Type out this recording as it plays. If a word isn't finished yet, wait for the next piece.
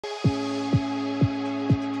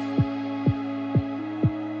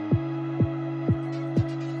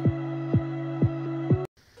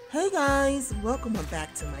Hey guys, welcome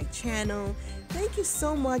back to my channel. Thank you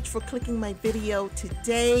so much for clicking my video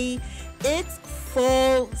today. It's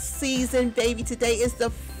fall season, baby. Today is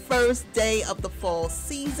the first day of the fall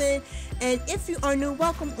season, and if you are new,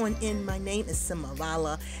 welcome on in. My name is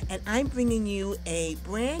Simeralla, and I'm bringing you a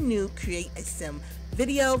brand new Create a Sim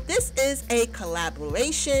video. This is a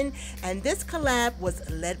collaboration, and this collab was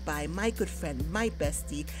led by my good friend, my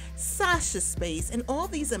bestie, Sasha Space, and all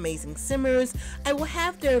these amazing simmers. I will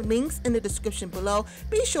have their links in the description below.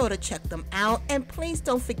 Be sure to check them out, and please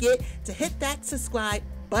don't forget to hit that subscribe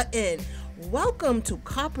button. Welcome to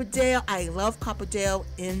Copperdale. I love Copperdale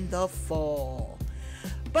in the fall.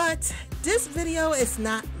 But this video is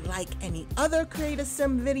not like any other Create a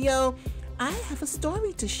Sim video. I have a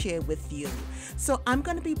story to share with you. So I'm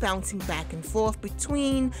going to be bouncing back and forth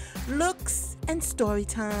between looks and story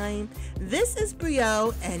time. This is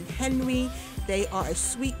Brielle and Henry. They are a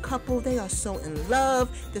sweet couple. They are so in love.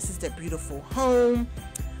 This is their beautiful home.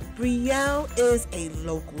 Brielle is a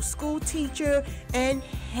local school teacher, and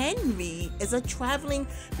Henry is a traveling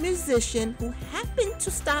musician who happened to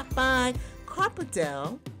stop by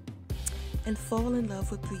Copperdale and fall in love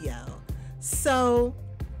with Brielle. So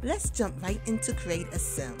let's jump right into Create a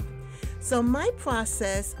Sim. So my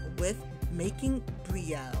process with making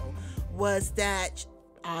Brielle was that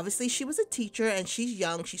obviously she was a teacher and she's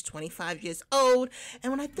young, she's 25 years old.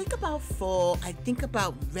 And when I think about fall, I think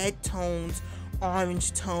about red tones,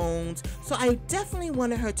 orange tones. So I definitely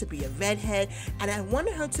wanted her to be a redhead, and I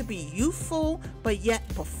wanted her to be youthful but yet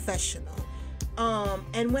professional.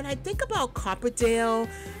 And when I think about Copperdale,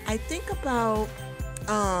 I think about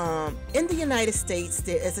in the United States,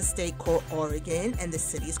 there is a state called Oregon, and the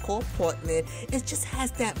city is called Portland. It just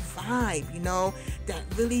has that vibe, you know, that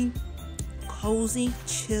really cozy,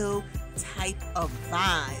 chill type of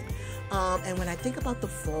vibe. And when I think about the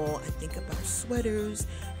fall, I think about sweaters,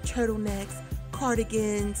 turtlenecks,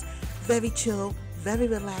 cardigans, very chill, very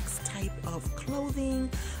relaxed type of clothing.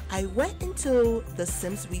 I went into the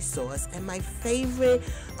Sims resource, and my favorite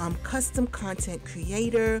custom content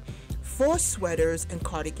creator for sweaters and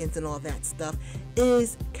cardigans and all that stuff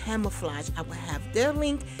is Camouflage. I will have their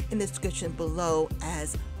link in the description below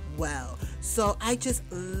as well. So I just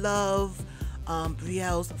love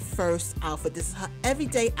Brielle's first outfit. This is her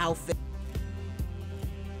everyday outfit.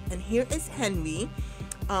 And here is Henry.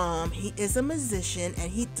 He is a musician,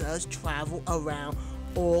 and he does travel around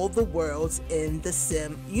all the worlds in the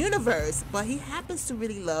Sim universe, but he happens to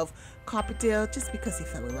really love Copperdale just because he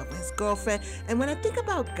fell in love with his girlfriend. And when I think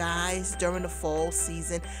about guys during the fall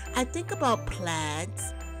season, I think about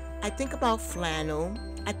plaids, I think about flannel,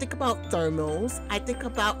 I think about thermals, I think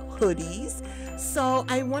about hoodies. So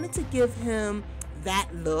I wanted to give him that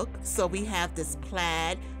look. So we have this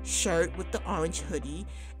plaid shirt with the orange hoodie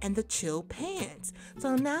and the chill pants.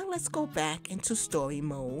 So now let's go back into story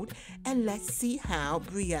mode, and let's see how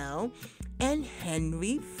Brielle and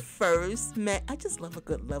Henry first met. I just love a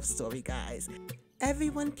good love story, guys.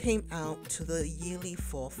 Everyone came out to the yearly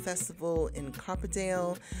fall festival in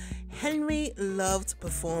Copperdale. Henry loved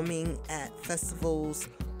performing at festivals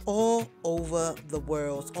all over the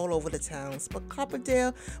world, all over the towns, but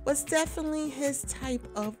Copperdale was definitely his type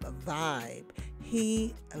of vibe.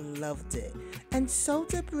 He loved it, and so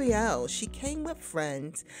did Brielle. She came with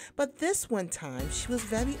friends, but this one time she was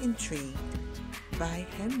very intrigued by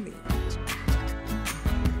Henry.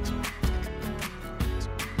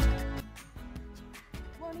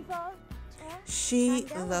 She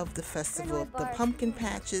loved the festival, the pumpkin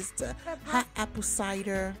patches, the hot apple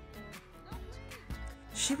cider.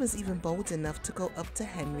 She was even bold enough to go up to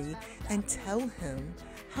Henry and tell him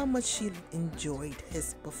how much she enjoyed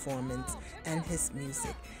his performance and his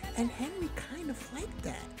music. And Henry kind of liked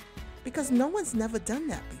that because no one's never done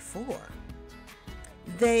that before.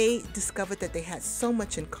 They discovered that they had so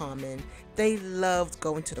much in common. They loved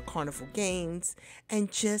going to the Carnival games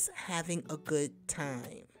and just having a good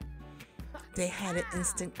time. They had an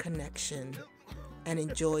instant connection and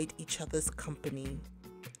enjoyed each other's company.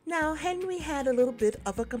 Now, Henry had a little bit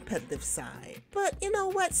of a competitive side, but you know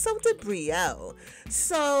what? So did Brielle.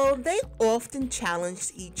 So they often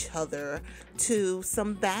challenged each other to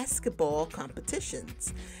some basketball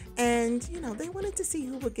competitions. And, you know, they wanted to see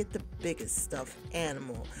who would get the biggest stuffed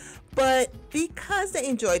animal. But because they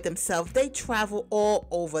enjoyed themselves, they traveled all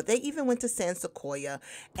over. They even went to San Sequoia,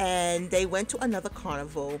 and they went to another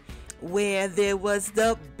carnival where there was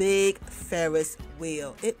the big Ferris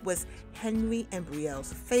wheel. It was Henry and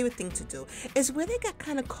Brielle's favorite thing to do. It's where they got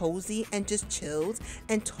kind of cozy and just chilled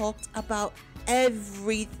and talked about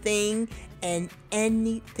everything and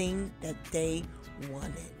anything that they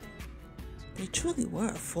wanted. They truly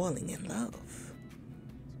were falling in love.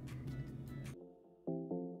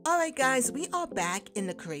 Alright guys, we are back in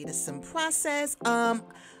the Creative Sim process.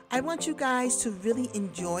 I want you guys to really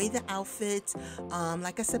enjoy the outfits.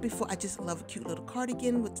 Like I said before, I just love a cute little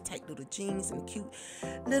cardigan with the tight little jeans and cute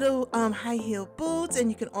little high heel boots,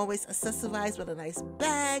 and you can always accessorize with a nice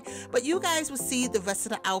bag. But you guys will see the rest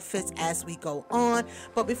of the outfits as we go on.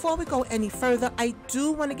 But before we go any further, I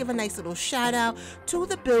do want to give a nice little shout out to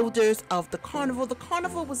the builders of the Carnival. The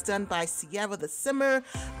Carnival was done by Sierra the Simmer.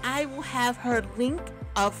 I will have her link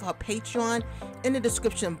of her Patreon in the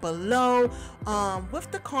description below.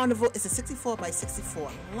 With the Carnival, it's a 64 by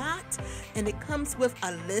 64 lot, and it comes with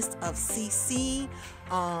a list of CC,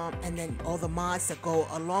 and then all the mods that go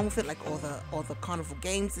along with it, like all the Carnival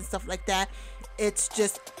games and stuff like that. It's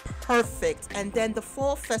just perfect. And then the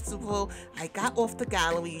fall festival, I got off the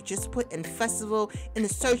gallery. You just put in festival in the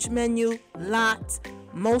search menu, lot,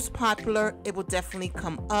 most popular. It will definitely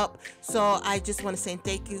come up. So I just want to say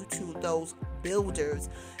thank you to those builders.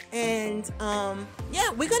 And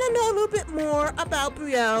yeah, we're gonna know a little bit more about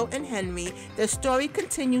Brielle and Henry. Their story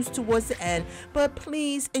continues towards the end, but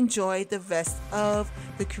please enjoy the rest of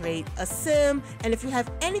the Create a Sim. And if you have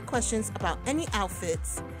any questions about any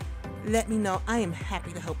outfits, let me know. I am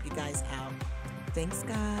happy to help you guys out. Thanks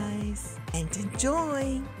guys, and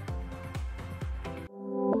enjoy.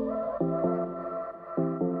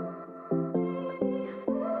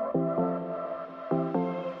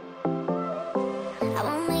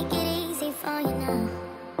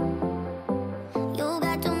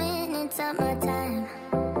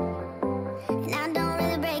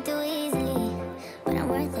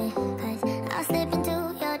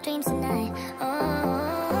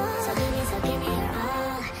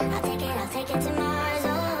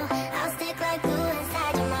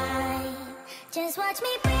 Watch me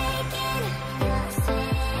breaking, I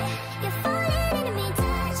swear. You're falling into me,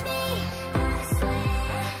 touch me, I swear.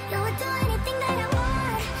 You would do anything that I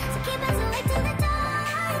want, so keep us awake till the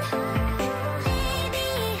dawn. Baby,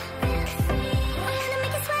 feel free. I wanna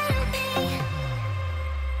make you sweat on me.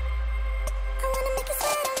 I wanna make you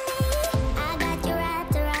sweat on me. I got you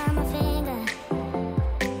wrapped around my finger,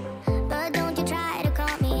 but don't you try to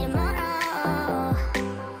call me tomorrow.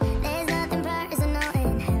 There's nothing personal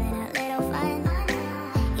in having a little fun.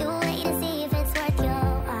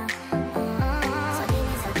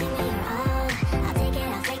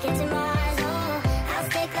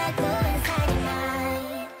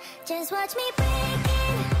 Watch me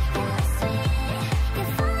breaking, I swear.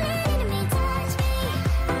 You're falling into me, touch me,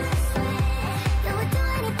 I swear. You would do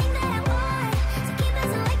anything that I want, so keep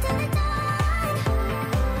us awake till the dawn.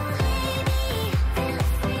 Baby, feel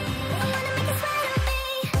free. I wanna make you sweat on me.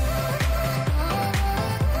 I wanna make you sweat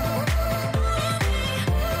on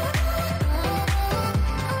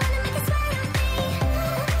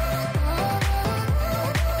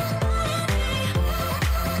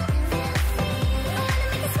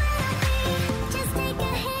Just take a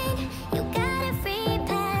hint, you got a free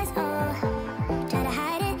pass, oh. Try to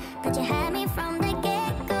hide it, but you had me from the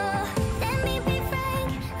get-go. Let me be frank,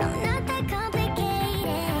 I'm not that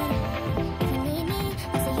complicated. If you need me,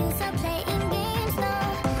 it's the use of playing games, no.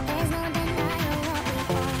 There's no denying what we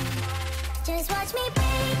want. Just watch me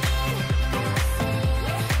break it, I swear.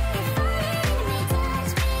 You're falling into me,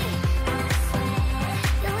 touch me, I swear.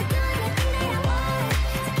 You would do anything that I want,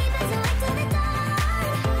 so keep us awake till the dawn.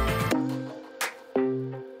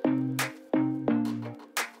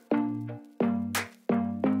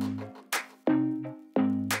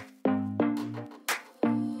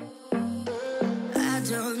 I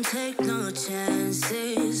don't take no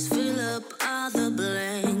chances. Fill up all the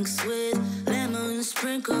blanks with lemon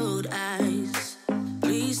sprinkled ice.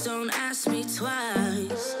 Please don't ask me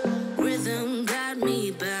twice. Rhythm got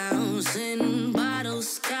me bouncing,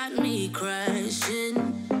 bottles got me crashing.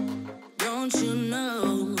 Don't you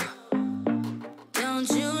know? Don't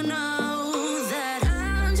you know that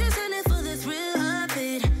I'm just in it for the thrill of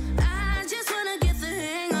it? I just wanna get the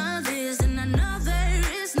hang of this, and I know there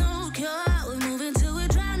is no cure. We're moving to a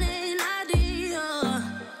drowning idea.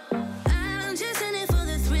 I'm just in it for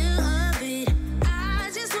the thrill of it. I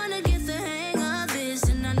just wanna get the hang of this,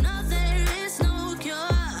 and I know there is no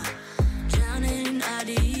cure. Drowning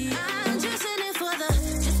idea. I'm just in it for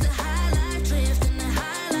just the high life drift and the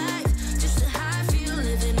high life, just the high feel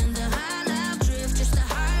living in the high life drift, just the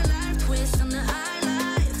high life twist on the high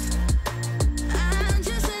life. I'm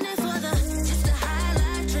just in it for just the high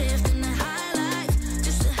life drift and the high life,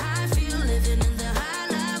 just the high feel living in the high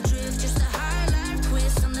life drift, just the high life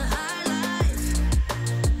twist on the high life.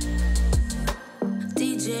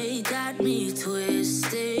 DJ got me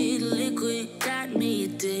twisted, liquid got me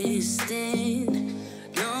distant.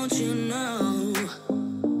 Don't you know?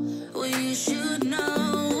 Well, you should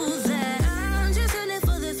know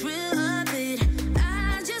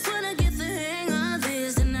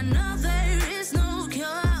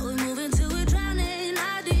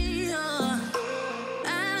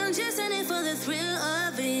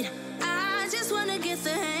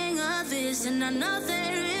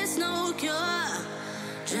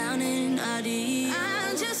drowning our deep.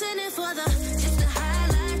 I'm just in it for the high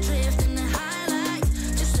life, drift in the highlight.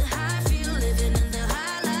 Just a high feel living in the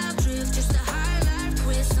high life, drift. Just a high life,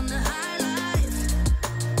 twist on the high life.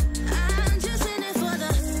 I'm just in it for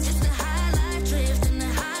just a high life, drift in the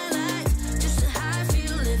highlight. Just a high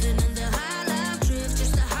feel living in the high life, drift.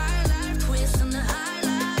 Just a high life, twist on the high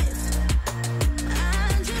life.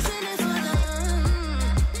 I'm just in it for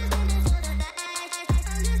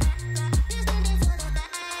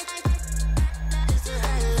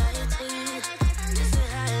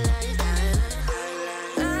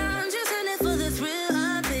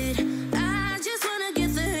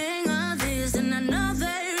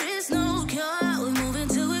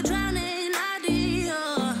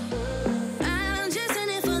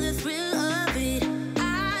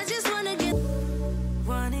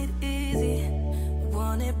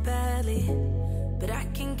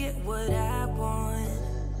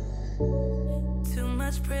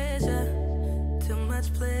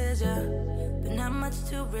but not much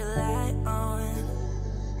to rely on.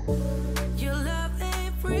 Your love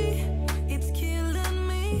ain't free, it's killing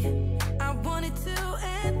me. I want it to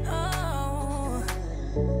end all.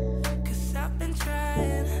 Cause I've been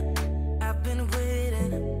trying, I've been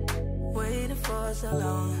waiting for so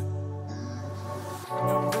long.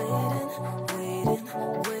 I'm waiting.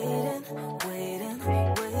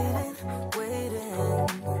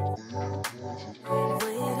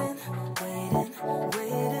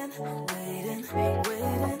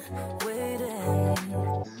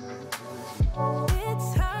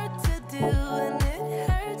 It's hard to do and it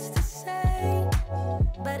hurts to say,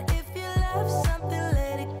 but if you love something,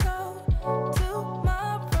 let it go.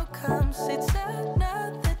 Tomorrow comes, it's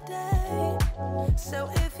another day. So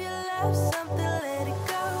if you love something, let it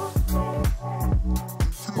go.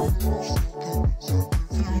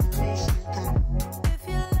 If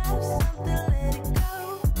you love something, let it go.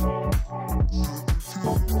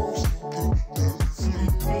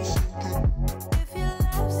 If you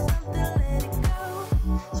love something, let it go.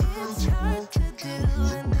 It's hard to do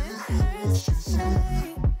and it hurts to say,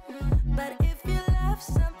 but if you love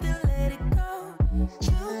something, let it go.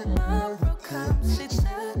 Tomorrow comes, it's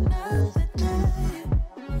another day.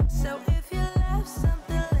 So if you love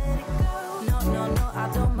something, let it go. No, I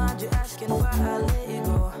don't mind you asking why I let it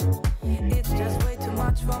go. It's just way too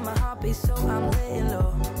much for my heartbeat, so I'm laying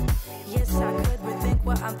low. Yes, I could rethink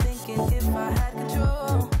what I'm thinking if I had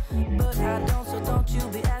control, but I don't, so don't you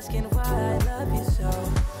be asking why I love you so.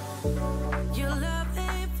 Your love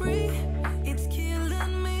ain't free, it's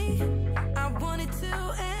killing me. I want it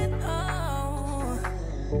to end all.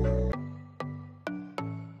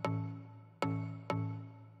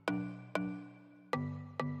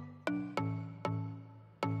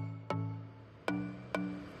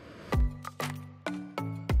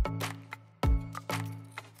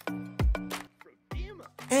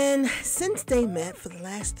 And since they met for the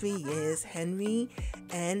last 3 years, Henry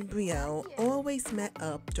and Brielle always met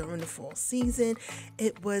up during the fall season.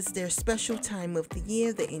 It was their special time of the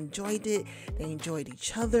year. They enjoyed it. They enjoyed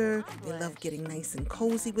each other. They loved getting nice and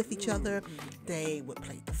cozy with each other. They would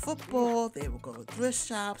play the football. They would go to thrift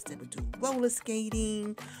shops. They would do roller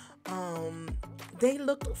skating. They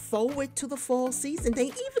looked forward to the fall season. They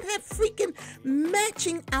even had freaking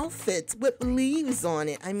matching outfits with leaves on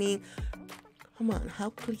it. I mean, come on, how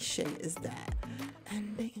cliche is that?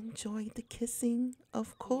 And they enjoyed the kissing,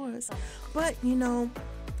 of course. But, you know,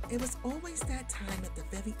 it was always that time at the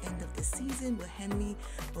very end of the season where Henry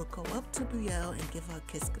will go up to Brielle and give her a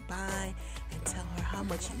kiss goodbye and tell her how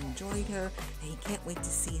much he enjoyed her and he can't wait to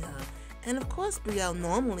see her. And of course, Brielle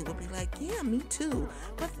normally would be like, yeah, me too.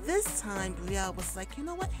 But this time, Brielle was like, you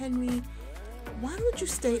know what, Henry? Why don't you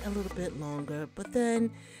stay a little bit longer? But then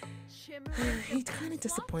he kind of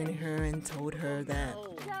disappointed her and told her that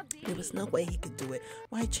there was no way he could do it.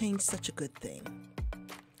 Why change such a good thing?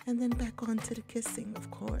 And then back on to the kissing,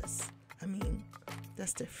 of course. I mean,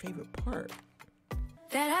 that's their favorite part.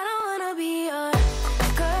 That I don't wanna be your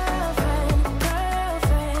girlfriend.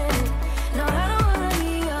 No, I don't wanna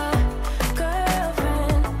be your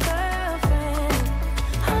girlfriend.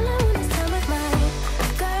 All I want is time with my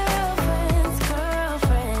girlfriend's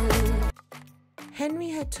girlfriend. Henry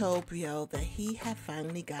had told Brielle that he had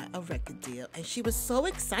finally got a record deal, and she was so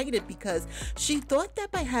excited because she thought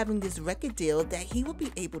that by having this record deal that he would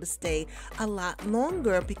be able to stay a lot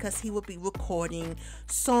longer because he would be recording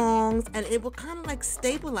songs and it would kind of like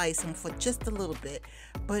stabilize him for just a little bit.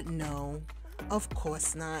 But no, of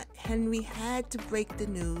course not. Henry had to break the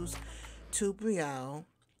news to Brielle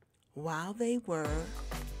while they were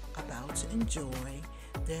about to enjoy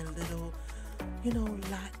their little you know,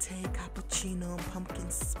 latte, cappuccino, pumpkin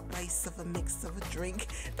spice of a mix of a drink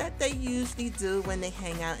that they usually do when they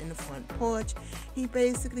hang out in the front porch. He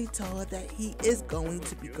basically told that he is going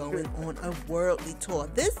to be going on a worldly tour,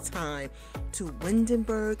 this time to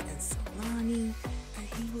Windenburg and Solani, and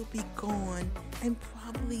he will be gone and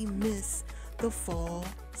probably miss the fall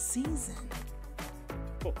season.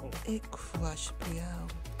 It crushed Brielle.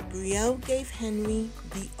 Brielle gave Henry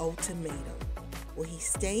the ultimatum. Will he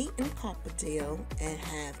stay in Carpendale and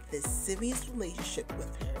have this serious relationship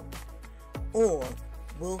with her? Or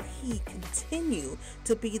will he continue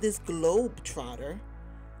to be this globetrotter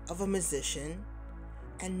of a musician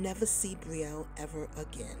and never see Brielle ever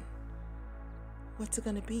again? What's it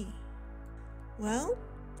gonna be? Well,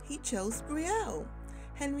 he chose Brielle.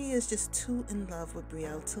 Henry is just too in love with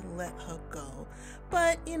Brielle to let her go.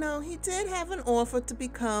 But, you know, he did have an offer to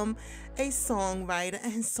become a songwriter,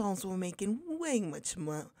 and his songs were making way much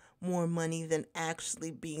more money than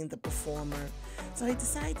actually being the performer. So he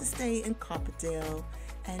decided to stay in Carpendale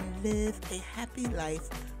and live a happy life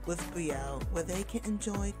with Brielle, where they can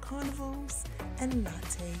enjoy carnivals and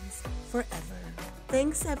lattes forever.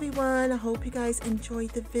 Thanks everyone. I hope you guys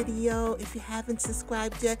enjoyed the video. If you haven't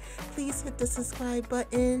subscribed yet, please hit the subscribe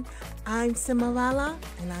button. I'm Simeralla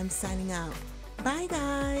and I'm signing out. Bye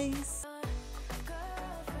guys.